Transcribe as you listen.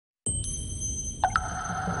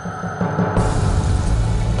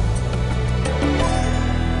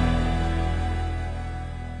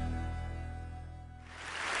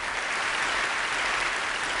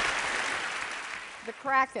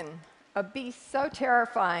kraken, a beast so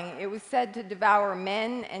terrifying it was said to devour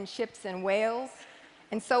men and ships and whales,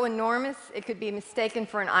 and so enormous it could be mistaken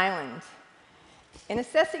for an island. In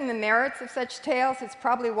assessing the merits of such tales, it's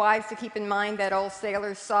probably wise to keep in mind that old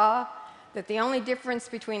sailor's saw, that the only difference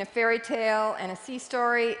between a fairy tale and a sea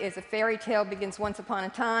story is a fairy tale begins once upon a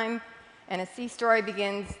time, and a sea story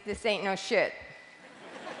begins, this ain't no shit.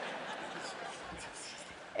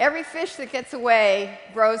 Every fish that gets away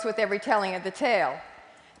grows with every telling of the tale.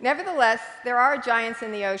 Nevertheless, there are giants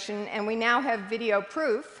in the ocean, and we now have video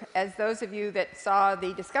proof, as those of you that saw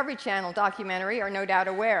the Discovery Channel documentary are no doubt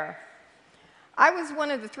aware. I was one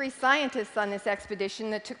of the 3 scientists on this expedition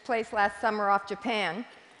that took place last summer off Japan.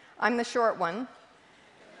 I'm the short one.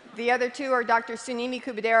 The other 2 are Dr. Tsunemi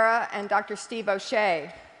Kubadera and Dr. Steve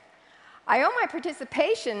O'Shea. I owe my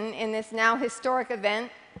participation in this now historic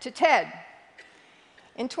event to TED.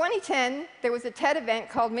 In 2010, there was a TED event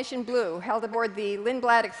called Mission Blue, held aboard the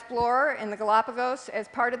Lindblad Explorer in the Galapagos as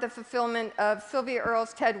part of the fulfillment of Sylvia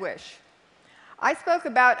Earle's TED Wish. I spoke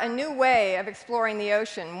about a new way of exploring the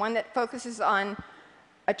ocean, one that focuses on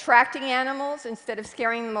attracting animals instead of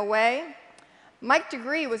scaring them away. Mike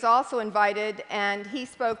DeGree was also invited, and he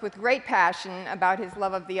spoke with great passion about his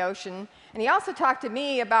love of the ocean. And he also talked to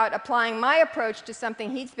me about applying my approach to something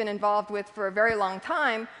he's been involved with for a very long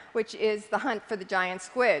time, which is the hunt for the giant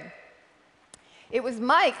squid. It was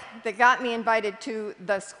Mike that got me invited to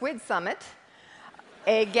the Squid Summit,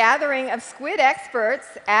 a gathering of squid experts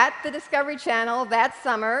at the Discovery Channel that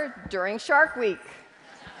summer during Shark Week.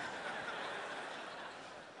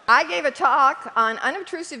 I gave a talk on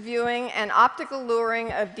unobtrusive viewing and optical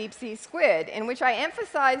luring of deep-sea squid, in which I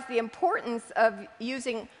emphasized the importance of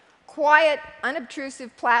using quiet,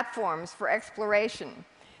 unobtrusive platforms for exploration.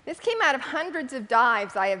 This came out of hundreds of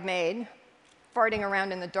dives I have made, farting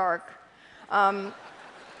around in the dark,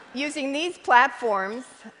 using these platforms,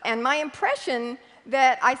 and my impression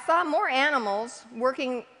that I saw more animals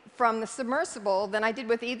working from the submersible than I did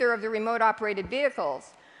with either of the remote-operated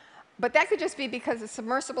vehicles. But that could just be because the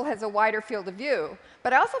submersible has a wider field of view.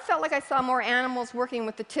 But I also felt like I saw more animals working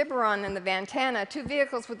with the Tiburon and the Ventana, 2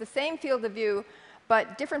 vehicles with the same field of view,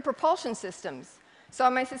 but different propulsion systems. So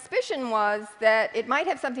my suspicion was that it might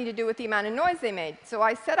have something to do with the amount of noise they made. So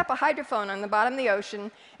I set up a hydrophone on the bottom of the ocean,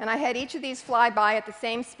 and I had each of these fly by at the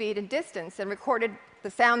same speed and distance and recorded the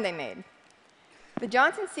sound they made. The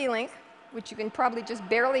Johnson Sea Link, which you can probably just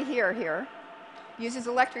barely hear here, uses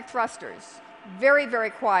electric thrusters. Very,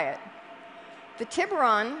 very quiet. The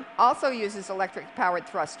Tiburon also uses electric-powered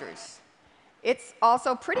thrusters. It's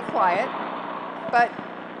also pretty quiet, but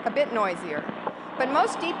a bit noisier. But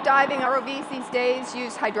most deep diving ROVs these days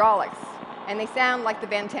use hydraulics, and they sound like the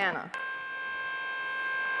Ventana.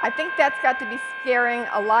 I think that's got to be scaring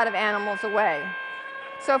a lot of animals away.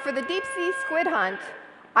 So for the deep-sea squid hunt,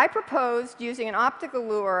 I proposed using an optical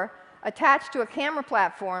lure attached to a camera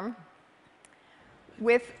platform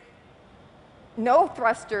with no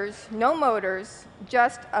thrusters, no motors,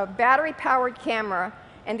 just a battery-powered camera,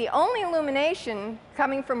 and the only illumination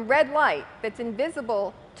coming from red light that's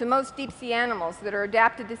invisible to most deep-sea animals that are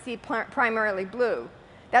adapted to see primarily blue.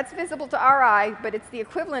 That's visible to our eye, but it's the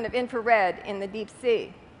equivalent of infrared in the deep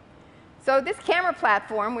sea. So this camera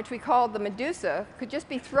platform, which we called the Medusa, could just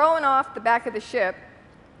be thrown off the back of the ship,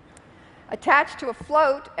 attached to a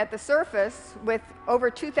float at the surface with over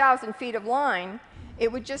 2,000 feet of line.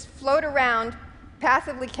 It would just float around,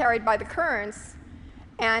 passively carried by the currents,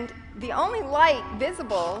 and the only light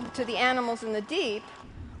visible to the animals in the deep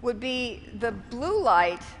would be the blue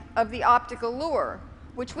light of the optical lure,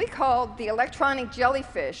 which we called the electronic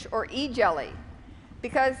jellyfish, or e-jelly,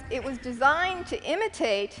 because it was designed to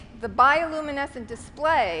imitate the bioluminescent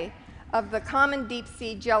display of the common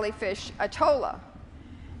deep-sea jellyfish Atolla.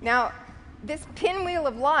 Now, this pinwheel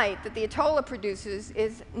of light that the Atolla produces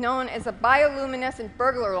is known as a bioluminescent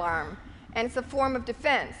burglar alarm, and it's a form of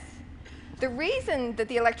defense. The reason that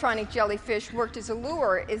the electronic jellyfish worked as a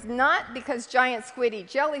lure is not because giant squid eat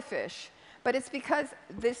jellyfish, but it's because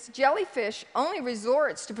this jellyfish only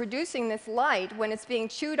resorts to producing this light when it's being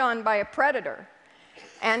chewed on by a predator.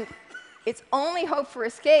 And its only hope for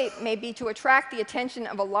escape may be to attract the attention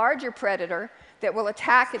of a larger predator that will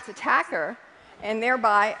attack its attacker, and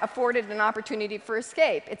thereby afford it an opportunity for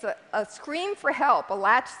escape. It's a scream for help, a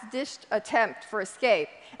last-ditch attempt for escape,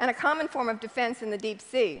 and a common form of defense in the deep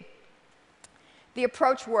sea. The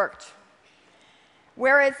approach worked.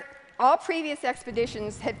 Whereas all previous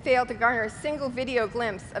expeditions had failed to garner a single video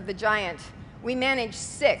glimpse of the giant, we managed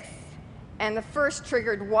 6, and the first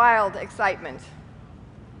triggered wild excitement.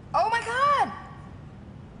 Oh my God!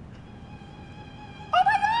 Oh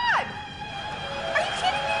my God! Are you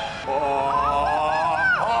kidding me? Oh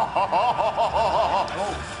my God!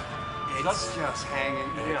 It's just hanging.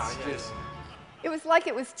 It was like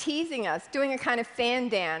it was teasing us, doing a kind of fan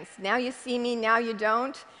dance. Now you see me, now you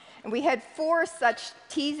don't. And we had 4 such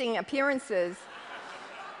teasing appearances.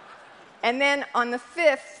 And then on the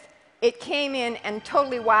 5th, it came in and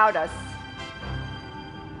totally wowed us.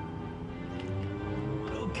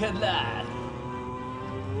 Look at that.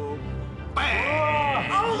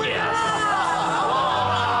 Bang! Oh, yes!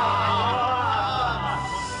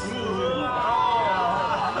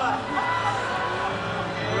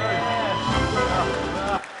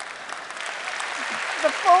 The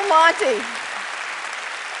full Monty.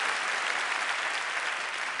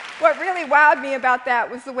 What really wowed me about that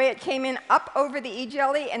was the way it came in up over the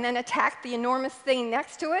E-jelly and then attacked the enormous thing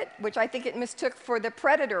next to it, which I think it mistook for the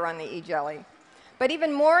predator on the E-jelly. But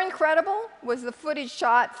even more incredible was the footage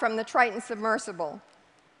shot from the Triton submersible.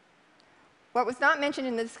 What was not mentioned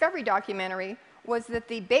in the Discovery documentary was that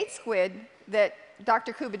the bait squid that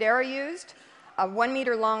Dr. Kubadera used, a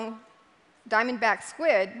 1-meter-long diamondback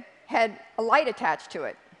squid, had a light attached to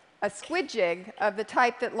it, a squid jig of the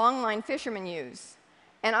type that longline fishermen use.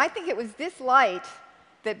 And I think it was this light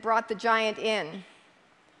that brought the giant in.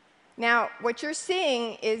 Now, what you're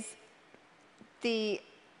seeing is the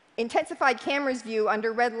intensified camera's view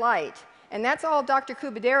under red light. And that's all Dr.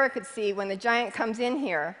 Kubadera could see when the giant comes in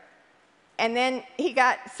here. And then he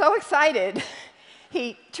got so excited,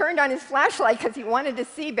 he turned on his flashlight because he wanted to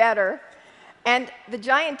see better. And the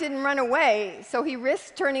giant didn't run away, so he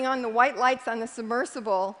risked turning on the white lights on the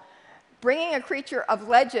submersible, bringing a creature of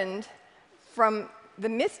legend from the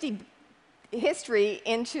misty history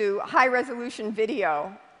into high-resolution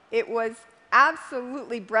video. It was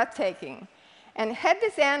absolutely breathtaking. And had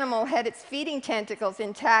this animal had its feeding tentacles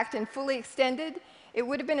intact and fully extended, it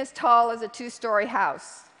would have been as tall as a 2-story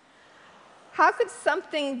house. How could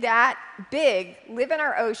something that big live in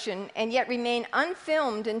our ocean and yet remain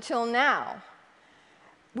unfilmed until now?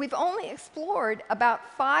 We've only explored about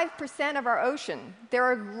 5% of our ocean. There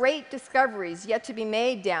are great discoveries yet to be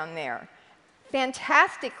made down there.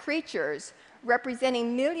 Fantastic creatures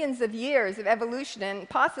representing millions of years of evolution and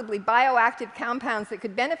possibly bioactive compounds that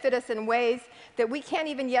could benefit us in ways that we can't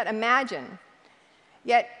even yet imagine.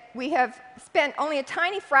 Yet we have spent only a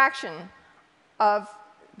tiny fraction of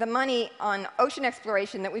the money on ocean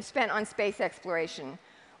exploration that we've spent on space exploration.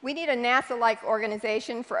 We need a NASA-like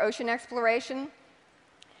organization for ocean exploration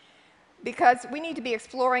because we need to be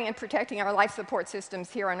exploring and protecting our life support systems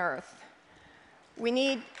here on Earth. We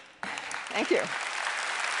need... Thank you.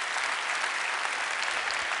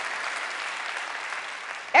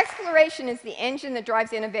 Exploration is the engine that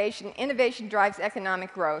drives innovation. Innovation drives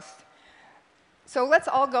economic growth. So let's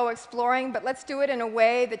all go exploring, but let's do it in a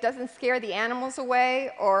way that doesn't scare the animals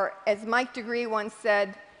away, or as Mike Degree once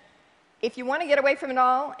said, if you want to get away from it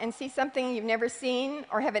all and see something you've never seen,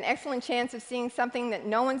 or have an excellent chance of seeing something that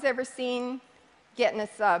no one's ever seen, get in a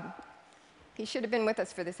sub. He should have been with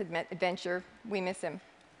us for this adventure. We miss him.